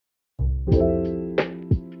Hi,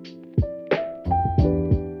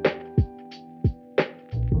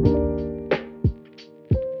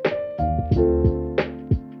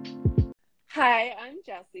 I'm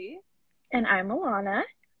Jessie. And I'm Alana.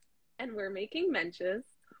 And we're making mentions.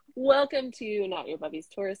 Welcome to Not Your Bubby's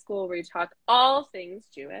Torah School, where we talk all things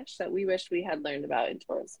Jewish that we wish we had learned about in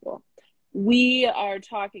Torah school. We are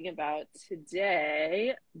talking about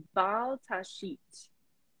today Bal Taschit,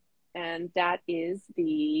 and that is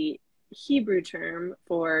the Hebrew term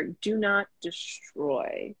for do not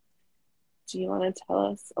destroy. Do you want to tell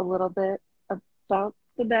us a little bit about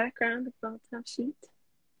the background of Bal Taschit?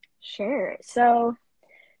 Sure. So,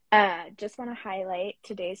 just want to highlight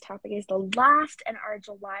today's topic is the last in our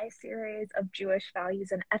July series of Jewish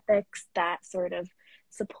values and ethics that sort of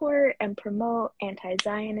support and promote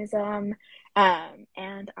anti-Zionism,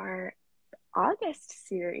 and our August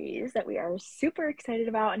series that we are super excited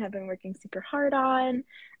about and have been working super hard on,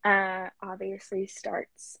 obviously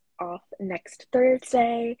starts off next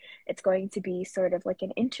Thursday. It's going to be sort of like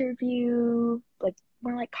an interview, like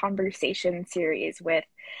more like conversation series with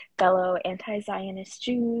fellow anti-Zionist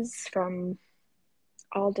Jews from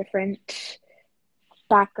all different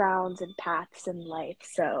backgrounds and paths in life.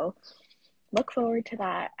 So look forward to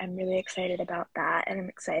that. I'm really excited about that, and I'm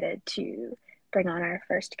excited to bring on our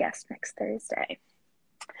first guest next Thursday.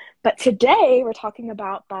 But today we're talking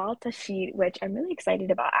about Bal Taschit, which I'm really excited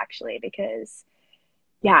about actually because,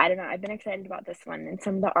 yeah, I don't know, I've been excited about this one and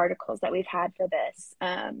some of the articles that we've had for this.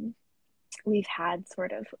 We've had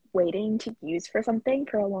sort of waiting to use for something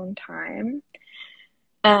for a long time.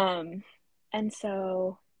 And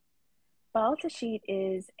so Bal Taschit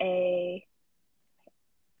is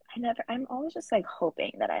I'm always just like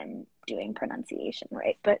hoping that I'm doing pronunciation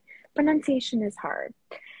right, but pronunciation is hard.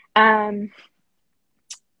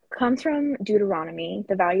 Comes from Deuteronomy.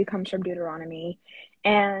 The value comes from Deuteronomy,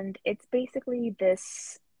 and it's basically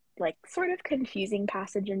this like sort of confusing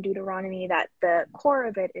passage in Deuteronomy that the core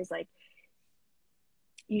of it is like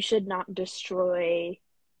you should not destroy.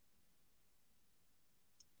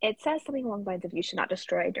 It says something along the lines of you should not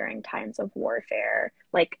destroy during times of warfare,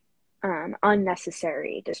 like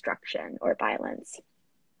unnecessary destruction or violence.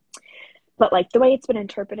 But like the way it's been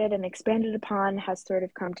interpreted and expanded upon has sort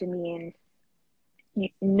of come to mean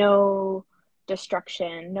no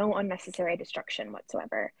destruction, no unnecessary destruction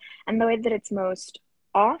whatsoever. And the way that it's most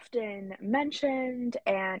often mentioned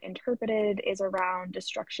and interpreted is around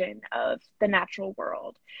destruction of the natural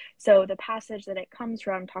world. So the passage that it comes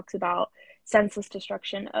from talks about senseless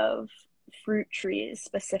destruction of fruit trees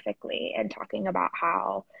specifically, and talking about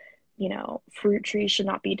how, fruit trees should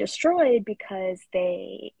not be destroyed because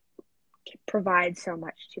they provide so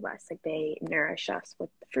much to us. Like they nourish us with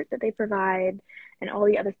the fruit that they provide and all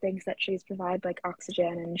the other things that trees provide, like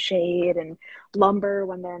oxygen and shade and lumber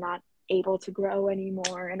when they're not able to grow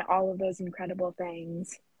anymore, and all of those incredible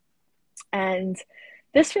things. And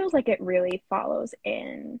this feels like it really follows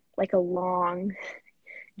in like a long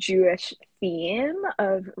Jewish theme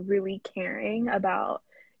of really caring about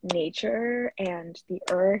nature and the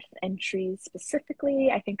earth and trees specifically.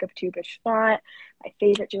 I think of Tu B'Shvat, my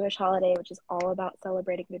favorite Jewish holiday, which is all about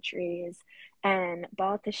celebrating the trees. And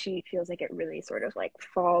Bal Taschit feels like it really sort of like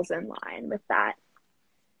falls in line with that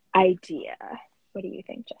idea. What do you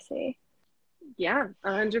think, Jessie? Yeah,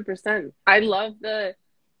 100%. I love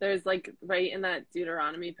there's like right in that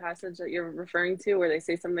Deuteronomy passage that you're referring to where they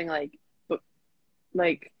say something like,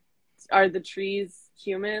 are the trees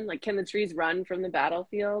human? Like, can the trees run from the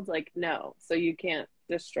battlefield? Like, no, so you can't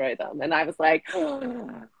destroy them. And I was like,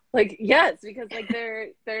 like, yes, because like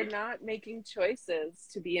they're not making choices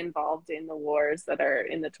to be involved in the wars that are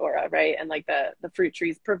in the Torah, right? And like the fruit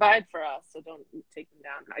trees provide for us, so don't take them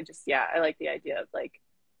down. I like the idea of like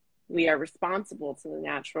we are responsible to the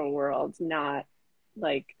natural world, not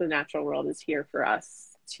like the natural world is here for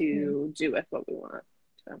us to do with what we want.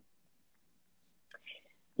 So.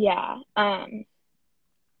 Yeah. And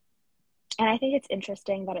I think it's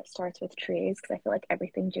interesting that it starts with trees because I feel like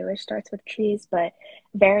everything Jewish starts with trees, but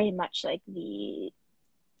very much like the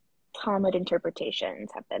Talmud interpretations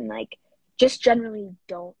have been like, just generally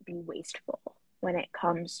don't be wasteful when it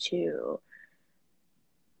comes to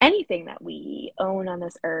anything that we own on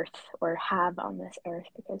this earth or have on this earth,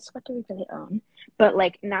 because what do we really own? But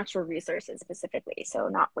like natural resources specifically. So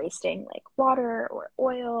not wasting like water or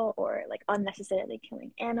oil or like unnecessarily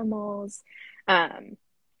killing animals.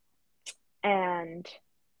 And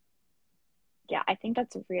yeah, I think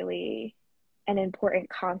that's really an important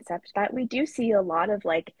concept that we do see a lot of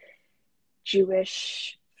like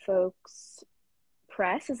Jewish folks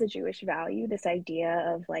press as a Jewish value, this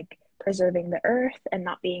idea of like preserving the earth and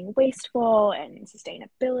not being wasteful and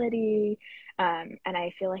sustainability. And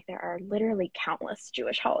I feel like there are literally countless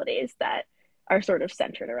Jewish holidays that are sort of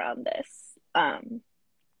centered around this.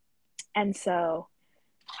 And so,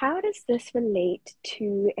 how does this relate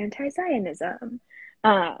to anti-Zionism?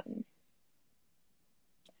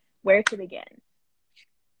 Where to begin?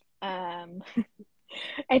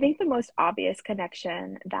 I think the most obvious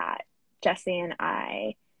connection that Jesse and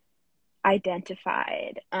I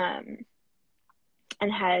identified and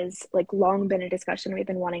has like long been a discussion we've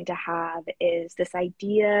been wanting to have is this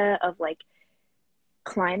idea of like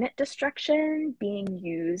climate destruction being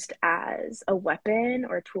used as a weapon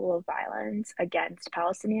or tool of violence against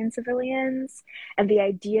Palestinian civilians, and the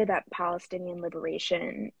idea that Palestinian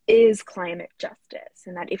liberation is climate justice,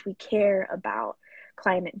 and that if we care about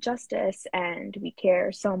climate justice and we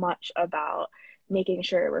care so much about making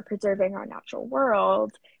sure we're preserving our natural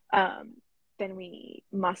world, then we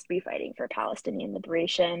must be fighting for Palestinian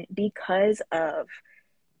liberation because of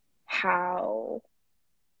how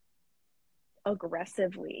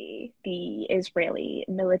aggressively the Israeli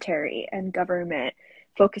military and government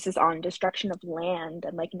focuses on destruction of land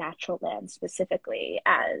and like natural land specifically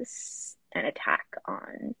as an attack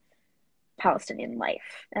on Palestinian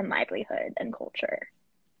life and livelihood and culture.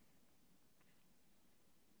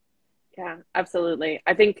 Yeah, absolutely.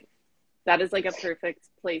 I think that is like a perfect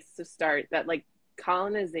place to start, that like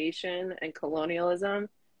colonization and colonialism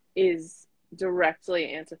is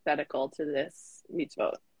directly antithetical to this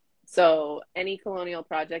mitzvot. So any colonial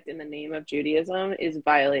project in the name of Judaism is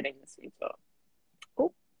violating this mitzvot.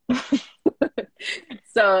 Oh.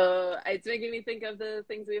 So it's making me think of the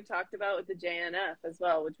things we've talked about with the JNF as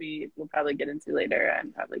well, which we will probably get into later.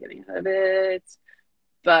 I'm probably getting ahead of it.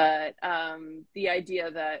 But the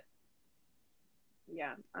idea that,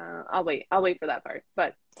 yeah, I'll wait for that part.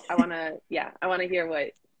 But I want to hear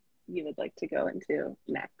what you would like to go into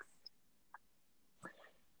next.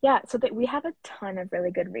 Yeah, so that we have a ton of really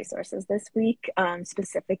good resources this week,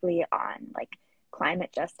 specifically on like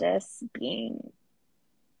climate justice being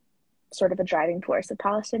sort of a driving force of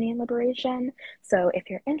Palestinian liberation. So if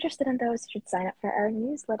you're interested in those, you should sign up for our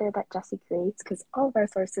newsletter that Jesse creates because all of our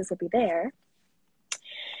sources will be there.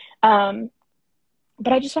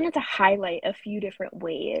 But I just wanted to highlight a few different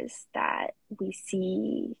ways that we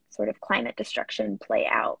see sort of climate destruction play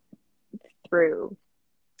out through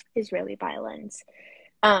Israeli violence.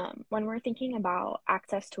 When we're thinking about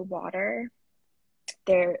access to water,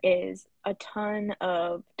 there is a ton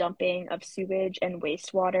of dumping of sewage and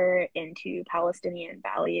wastewater into Palestinian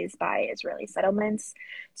valleys by Israeli settlements.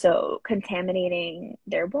 So contaminating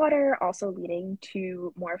their water, also leading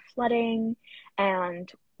to more flooding. And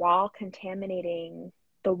while contaminating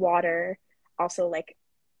the water, also like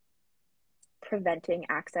preventing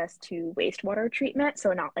access to wastewater treatment.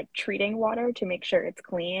 So not like treating water to make sure it's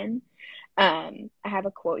clean. I have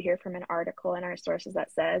a quote here from an article in our sources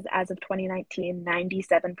that says, as of 2019,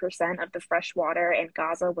 97% of the fresh water in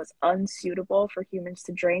Gaza was unsuitable for humans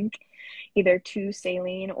to drink, either too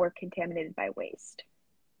saline or contaminated by waste.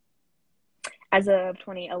 As of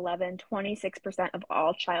 2011, 26% of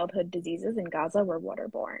all childhood diseases in Gaza were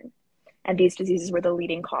waterborne, and these diseases were the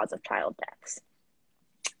leading cause of child deaths.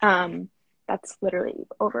 That's literally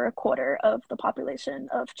over a quarter of the population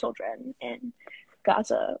of children in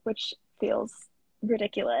Gaza, which feels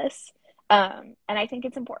ridiculous. And I think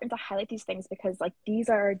it's important to highlight these things because like these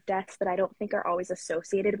are deaths that I don't think are always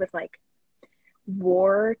associated with like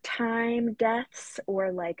wartime deaths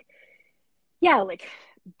or like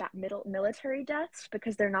that military deaths,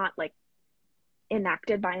 because they're not like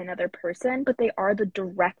enacted by another person, but they are the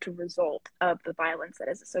direct result of the violence that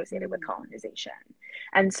is associated with colonization.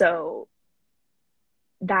 And so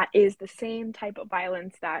that is the same type of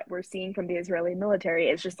violence that we're seeing from the Israeli military.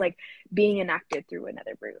 It's just like being enacted through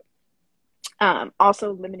another route.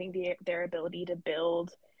 Also limiting their ability to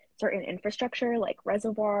build certain infrastructure like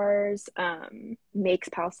reservoirs makes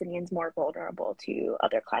Palestinians more vulnerable to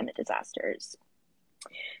other climate disasters.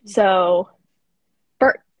 So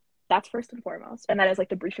that's first and foremost. And that is like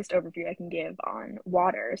the briefest overview I can give on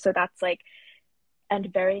water. So that's like a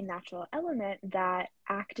very natural element that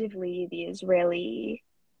actively the Israeli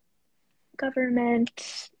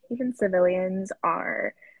government, even civilians,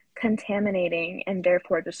 are contaminating and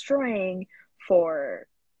therefore destroying for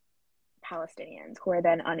Palestinians who are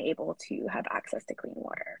then unable to have access to clean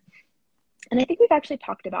water. And I think we've actually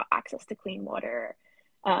talked about access to clean water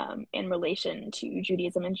in relation to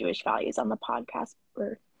Judaism and Jewish values on the podcast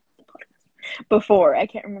before. I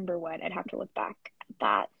can't remember when. I'd have to look back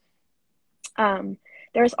at that.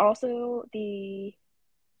 There's also the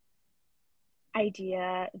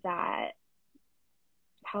idea that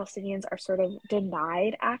Palestinians are sort of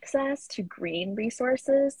denied access to green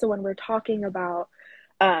resources. So when we're talking about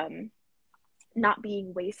not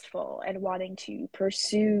being wasteful and wanting to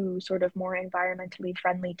pursue sort of more environmentally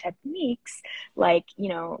friendly techniques like,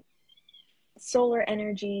 solar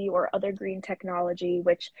energy or other green technology,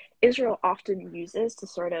 which Israel often uses to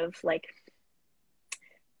sort of like,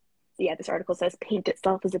 this article says, paint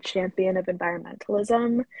itself as a champion of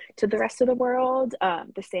environmentalism to the rest of the world,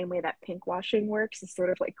 the same way that pinkwashing works is sort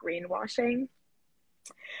of like greenwashing.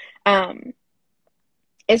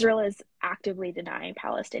 Israel is actively denying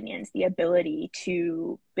Palestinians the ability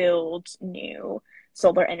to build new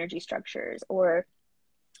solar energy structures or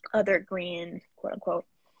other green, quote unquote,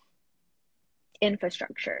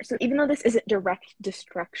 infrastructure. So even though this isn't direct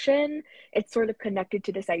destruction, it's sort of connected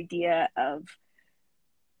to this idea of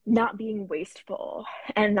not being wasteful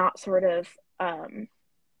and not sort of,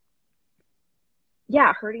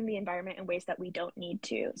 hurting the environment in ways that we don't need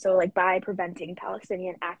to. So like by preventing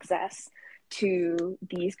Palestinian access to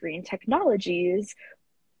these green technologies,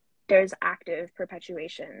 there's active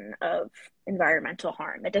perpetuation of environmental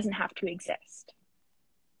harm that doesn't have to exist.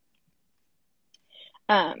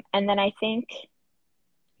 And then I think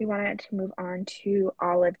we wanted to move on to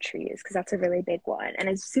olive trees because that's a really big one and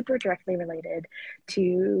is super directly related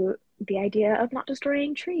to the idea of not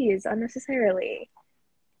destroying trees unnecessarily,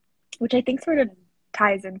 which I think sort of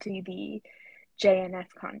ties into the JNF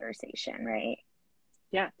conversation, right?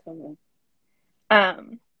 Yeah, totally.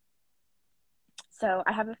 So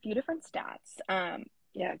I have a few different stats. Go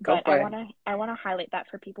but for I wanna highlight that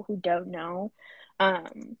for people who don't know.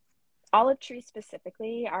 Olive trees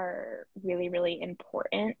specifically are really, really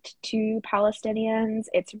important to Palestinians.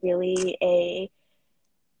 It's really a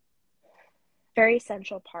very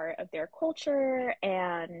essential part of their culture,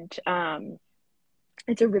 and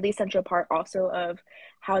it's a really central part also of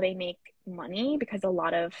how they make money because a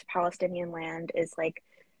lot of Palestinian land is like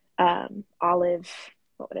olive,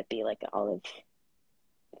 what would it be, like an olive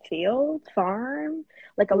field farm,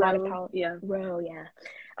 like a lot of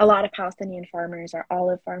a lot of Palestinian farmers are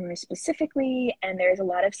olive farmers specifically, and there's a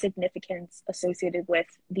lot of significance associated with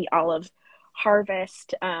the olive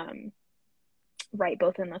harvest, right,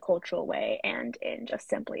 both in the cultural way and in just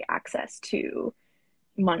simply access to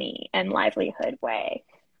money and livelihood way.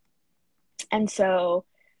 And so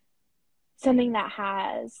something that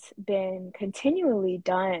has been continually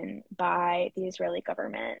done by the Israeli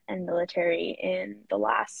government and military in the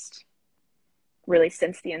last, really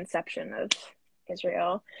since the inception of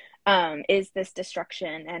Israel, is this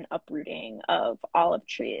destruction and uprooting of olive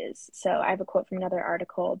trees. So I have a quote from another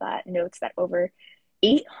article that notes that over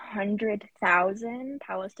 800,000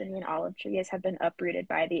 Palestinian olive trees have been uprooted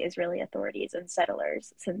by the Israeli authorities and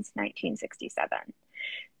settlers since 1967.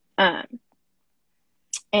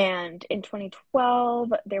 And in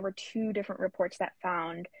 2012, there were two different reports that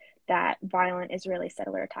found that violent Israeli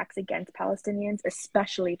settler attacks against Palestinians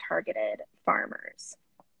especially targeted farmers.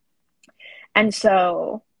 And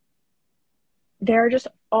so there are just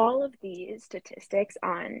all of these statistics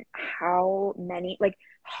on how many, like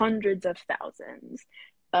hundreds of thousands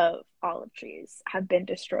of olive trees have been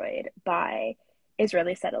destroyed by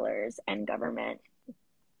Israeli settlers and government.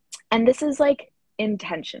 And this is like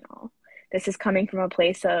intentional. This is coming from a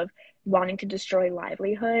place of wanting to destroy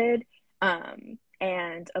livelihood,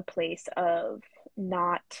 and a place of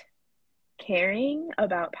not caring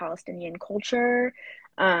about Palestinian culture,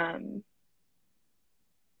 and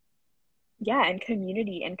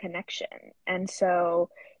community and connection. And so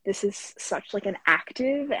this is such like an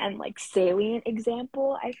active and like salient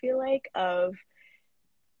example, I feel like, of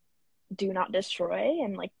do not destroy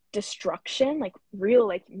and like destruction, like real,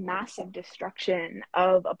 like massive destruction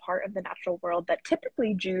of a part of the natural world that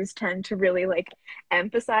typically Jews tend to really like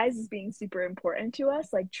emphasize as being super important to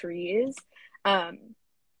us, like trees.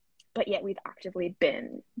 But yet we've actively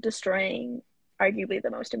been destroying arguably the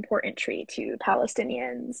most important tree to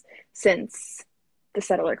Palestinians since the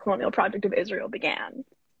settler colonial project of Israel began.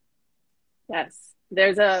 Yes.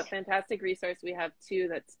 There's a fantastic resource we have too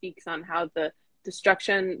that speaks on how the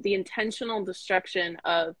intentional destruction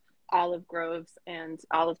of olive groves and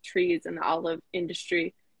olive trees and the olive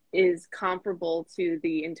industry is comparable to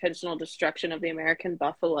the intentional destruction of the American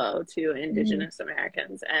buffalo to indigenous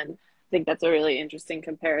Americans. And I think that's a really interesting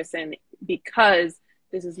comparison because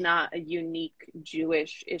this is not a unique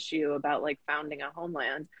Jewish issue about like founding a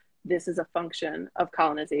homeland. This is a function of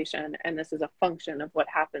colonization, and this is a function of what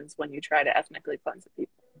happens when you try to ethnically cleanse a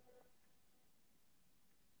people.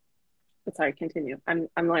 But sorry, continue. I'm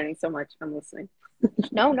learning so much. I'm listening.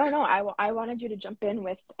 No. I wanted you to jump in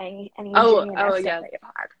with any yeah. that you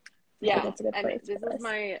had. Yeah, that's a good place and this is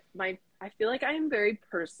my I feel like I am very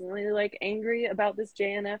personally like angry about this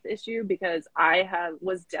JNF issue because I have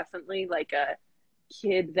was definitely like a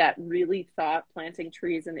kid that really thought planting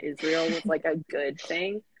trees in Israel was like a good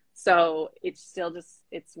thing. So it's still just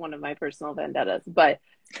it's one of my personal vendettas. But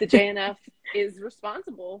the JNF is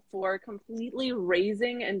responsible for completely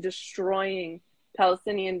razing and destroying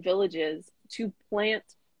Palestinian villages to plant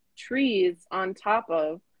trees on top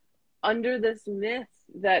of under this myth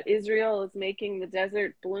that Israel is making the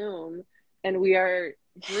desert bloom and we are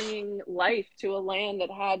bringing life to a land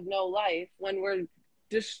that had no life when we're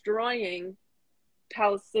destroying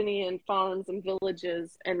Palestinian farms and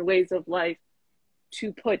villages and ways of life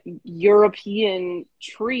to put European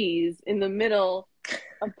trees in the middle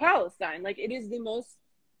of Palestine. Like it is the most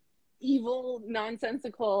evil,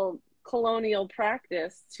 nonsensical colonial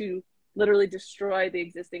practice to literally destroy the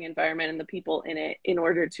existing environment and the people in it in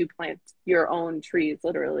order to plant your own trees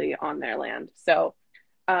literally on their land. So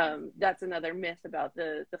that's another myth about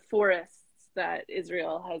the forests that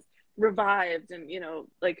Israel has revived and, you know,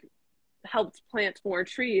 like helped plant more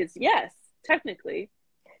trees. Yes, technically,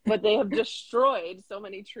 but they have destroyed so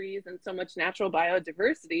many trees and so much natural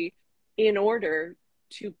biodiversity in order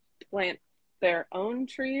to plant their own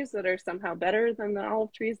trees that are somehow better than the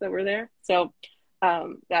olive trees that were there. So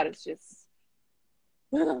that is just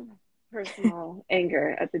personal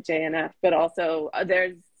anger at the JNF, but also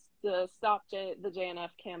there's the the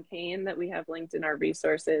JNF campaign that we have linked in our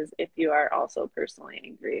resources if you are also personally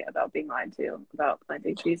angry about being lied to about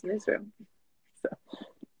planting trees in Israel. So.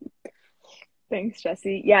 Thanks,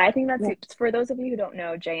 Jesse. Yeah, I think that's Yeah. for those of you who don't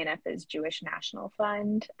know, JNF is Jewish National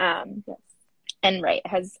Fund. Yes. And right,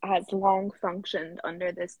 has long functioned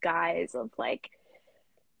under this guise of like,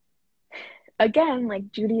 again,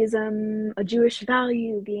 like Judaism, a Jewish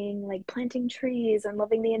value being like planting trees and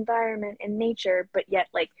loving the environment and nature, but yet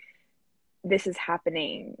like this is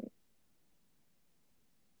happening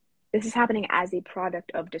as a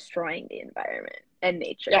product of destroying the environment and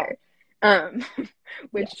nature. Um,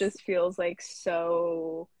 which Yes. just feels like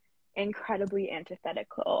so incredibly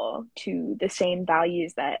antithetical to the same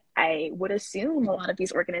values that I would assume a lot of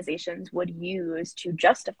these organizations would use to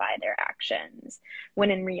justify their actions,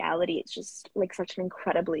 when in reality it's just like such an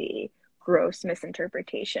incredibly gross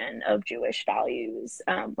misinterpretation of Jewish values,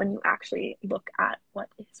 when you actually look at what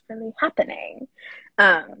is really happening.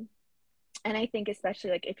 And I think especially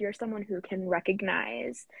like if you're someone who can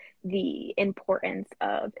recognize the importance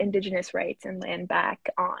of Indigenous rights and land back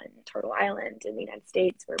on Turtle Island in the United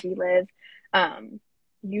States where we live,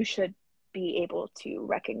 you should be able to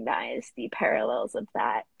recognize the parallels of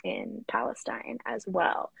that in Palestine as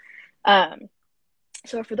well.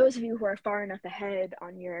 So for those of you who are far enough ahead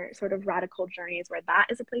on your sort of radical journeys where that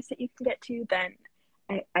is a place that you can get to, then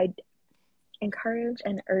I encourage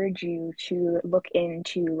and urge you to look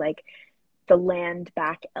into like the land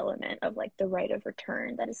back element of like the right of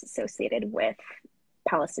return that is associated with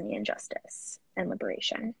Palestinian justice and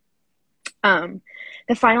liberation. The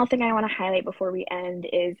final thing I want to highlight before we end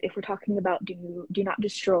is if we're talking about do not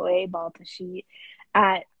destroy Bal Taschit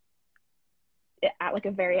at like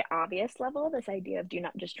a very obvious level, this idea of do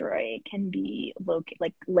not destroy can be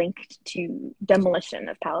linked to demolition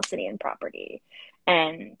of Palestinian property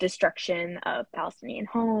and destruction of Palestinian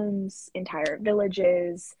homes, entire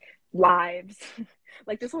villages, lives.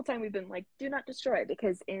 Like this whole time we've been like, do not destroy,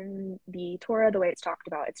 because in the Torah, the way it's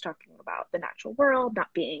talking about the natural world, not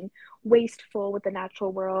being wasteful with the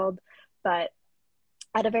natural world, but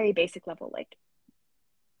at a very basic level, like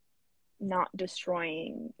not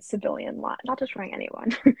destroying not destroying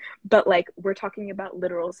anyone, but like we're talking about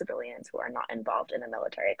literal civilians who are not involved in a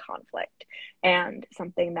military conflict. And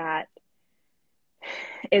something that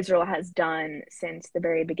Israel has done since the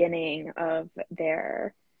very beginning of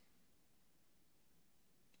their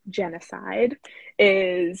genocide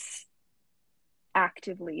is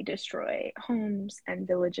actively destroy homes and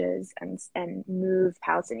villages and move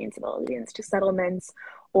Palestinian civilians to settlements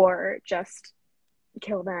or just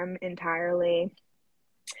kill them entirely.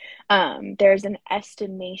 There's an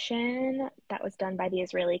estimation that was done by the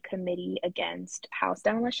Israeli Committee Against House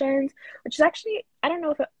Demolitions, which is actually, I don't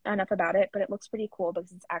know enough about it, but it looks pretty cool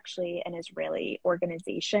because it's actually an Israeli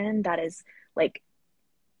organization that is like,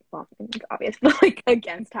 well, obvious, but like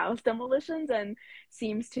against house demolitions and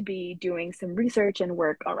seems to be doing some research and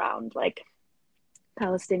work around like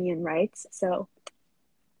Palestinian rights. So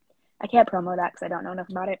I can't promo that because I don't know enough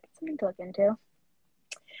about it, but something to look into.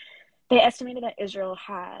 They estimated that Israel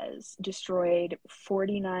has destroyed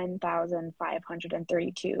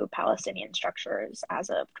 49,532 Palestinian structures as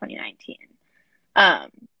of 2019.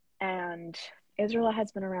 And Israel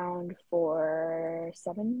has been around for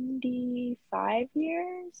 75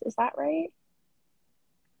 years. Is that right?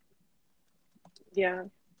 Yeah,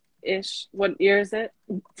 ish. What year is it?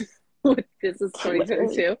 This is Literally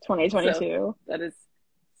 2022. So 2022. that is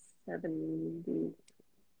 70.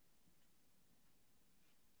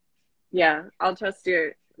 Yeah, I'll trust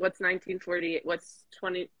your, what's 1948? What's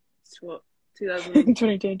 2002?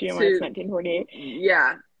 2022 minus 1948. Yeah.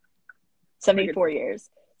 Like it's, 74 years.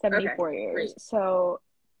 okay, 74 years. great. So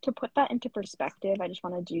to put that into perspective, I just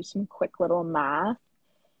want to do some quick little math.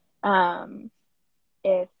 Um,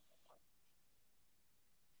 if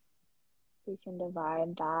we can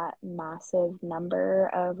divide that massive number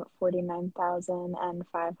of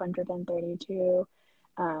 49,532,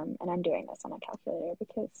 and I'm doing this on a calculator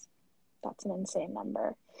because that's an insane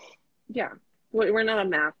number. Yeah. We're not a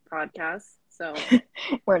math podcast, so.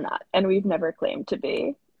 We're not, and we've never claimed to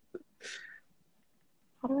be.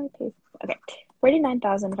 How do I pay? Okay,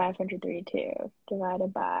 49,532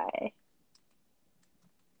 divided by. It's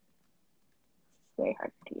very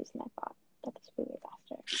hard to use than I thought. That's really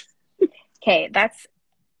faster. Okay, that's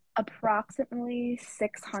approximately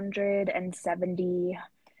 670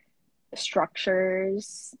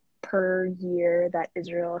 structures per year that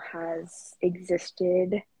Israel has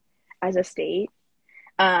existed as a state.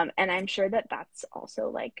 And I'm sure that that's also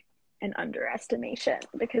like an underestimation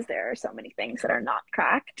because there are so many things that are not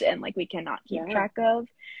tracked and like we cannot keep track of.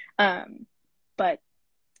 But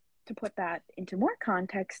to put that into more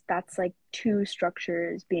context, that's like 2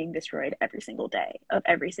 structures being destroyed every single day of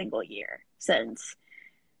every single year since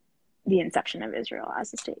the inception of Israel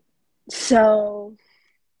as a state. So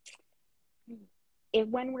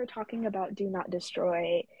when we're talking about do not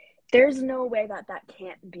destroy, there's no way that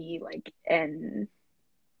can't be like an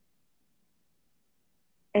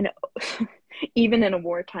even in a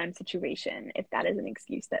wartime situation, if that is an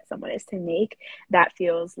excuse that someone is to make, that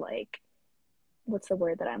feels like, what's the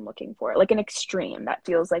word that I'm looking for? Like an extreme. That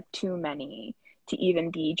feels like too many to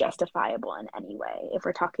even be justifiable in any way. If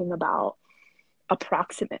we're talking about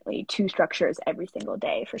approximately 2 structures every single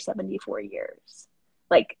day for 74 years,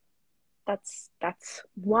 like that's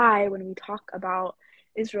why when we talk about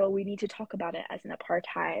Israel, we need to talk about it as an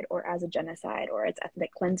apartheid or as a genocide or as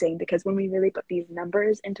ethnic cleansing, because when we really put these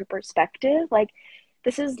numbers into perspective, like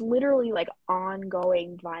this is literally like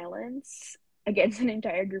ongoing violence against an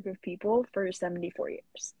entire group of people for 74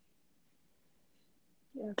 years.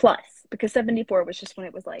 Yeah. Plus, because 74 was just when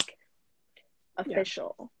it was like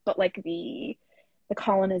official, but like the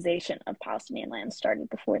colonization of Palestinian land started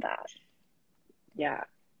before that. Yeah,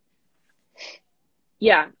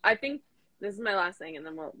 I think this is my last thing and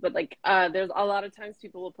then but like there's a lot of times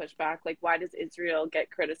people will push back, like, why does Israel get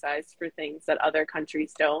criticized for things that other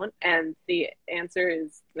countries don't? And the answer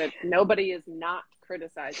is that nobody is not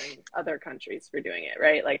criticizing other countries for doing it,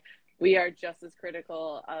 right? Like, we are just as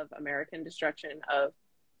critical of American destruction of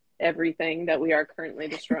everything that we are currently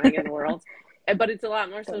destroying in the world. But it's a lot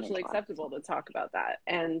more socially acceptable to talk about that.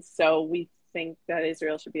 And so we think that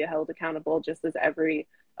Israel should be held accountable just as every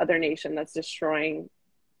other nation that's destroying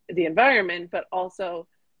the environment, but also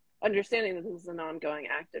understanding that this is an ongoing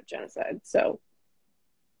act of genocide. So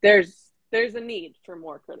there's a need for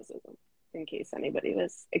more criticism in case anybody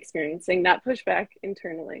was experiencing that pushback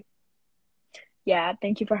internally. Yeah,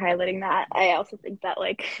 thank you for highlighting that. I also think that,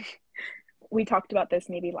 like, we talked about this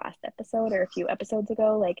maybe last episode or a few episodes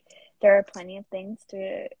ago, like there are plenty of things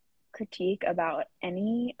to critique about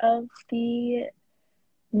any of the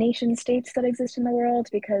nation states that exist in the world,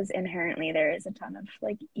 because inherently there is a ton of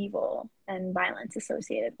like evil and violence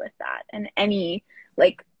associated with that, and any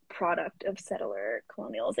like product of settler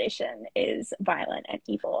colonialization is violent and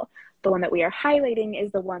evil. The one that we are highlighting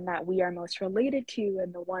is the one that we are most related to,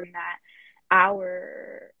 and the one that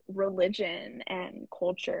our religion and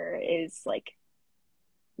culture is like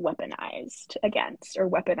weaponized against or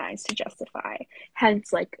weaponized to justify,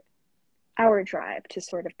 hence like our drive to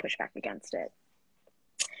sort of push back against it.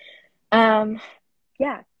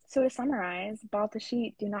 Yeah, so to summarize,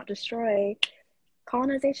 Taschit, do not destroy.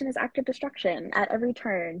 Colonization is active destruction at every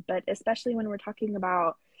turn, but especially when we're talking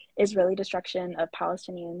about Israeli destruction of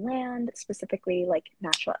Palestinian land, specifically like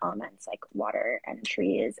natural elements like water and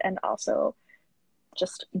trees, and also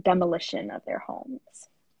just demolition of their homes.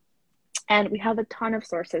 And we have a ton of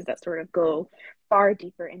sources that sort of go far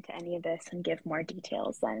deeper into any of this and give more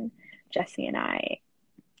details than Jesse and I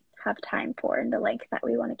have time for and the length that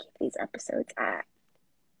we want to keep these episodes at.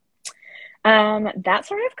 That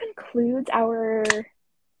sort of concludes our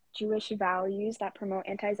Jewish values that promote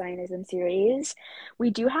anti-Zionism series.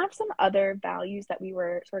 We do have some other values that we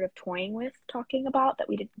were sort of toying with talking about that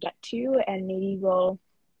we didn't get to, and maybe we'll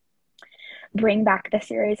bring back the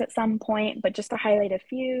series at some point, but just to highlight a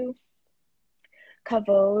few: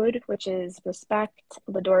 Kavod, which is respect;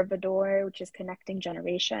 Lador Vador, which is connecting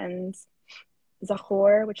generations;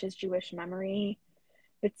 Zachor, which is Jewish memory;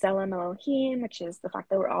 B'Tselem Elohim, which is the fact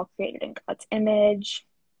that we're all created in God's image;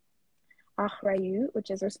 Achrayut,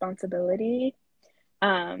 which is responsibility;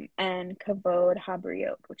 and Kavod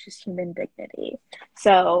Habriot, which is human dignity.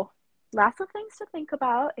 So lots of things to think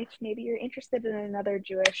about. If maybe you're interested in another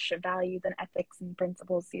Jewish values and ethics and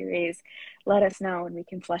principles series, let us know and we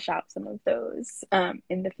can flesh out some of those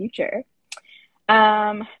in the future.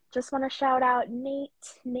 Just want to shout out Nate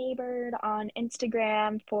Neighbord on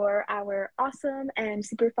Instagram for our awesome and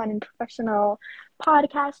super fun and professional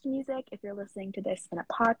podcast music if you're listening to this in a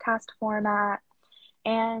podcast format.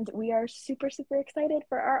 And we are super, super excited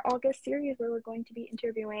for our August series where we're going to be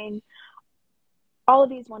interviewing all of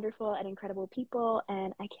these wonderful and incredible people.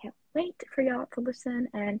 And I can't wait for y'all to listen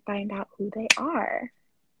and find out who they are.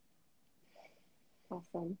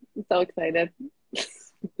 Awesome. I'm so excited.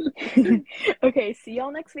 Okay, see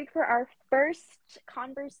y'all next week for our first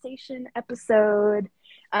conversation episode.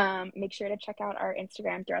 Make sure to check out our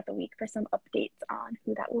Instagram throughout the week for some updates on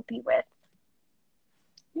who that will be with.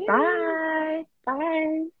 Yay. Bye.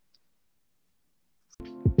 Bye.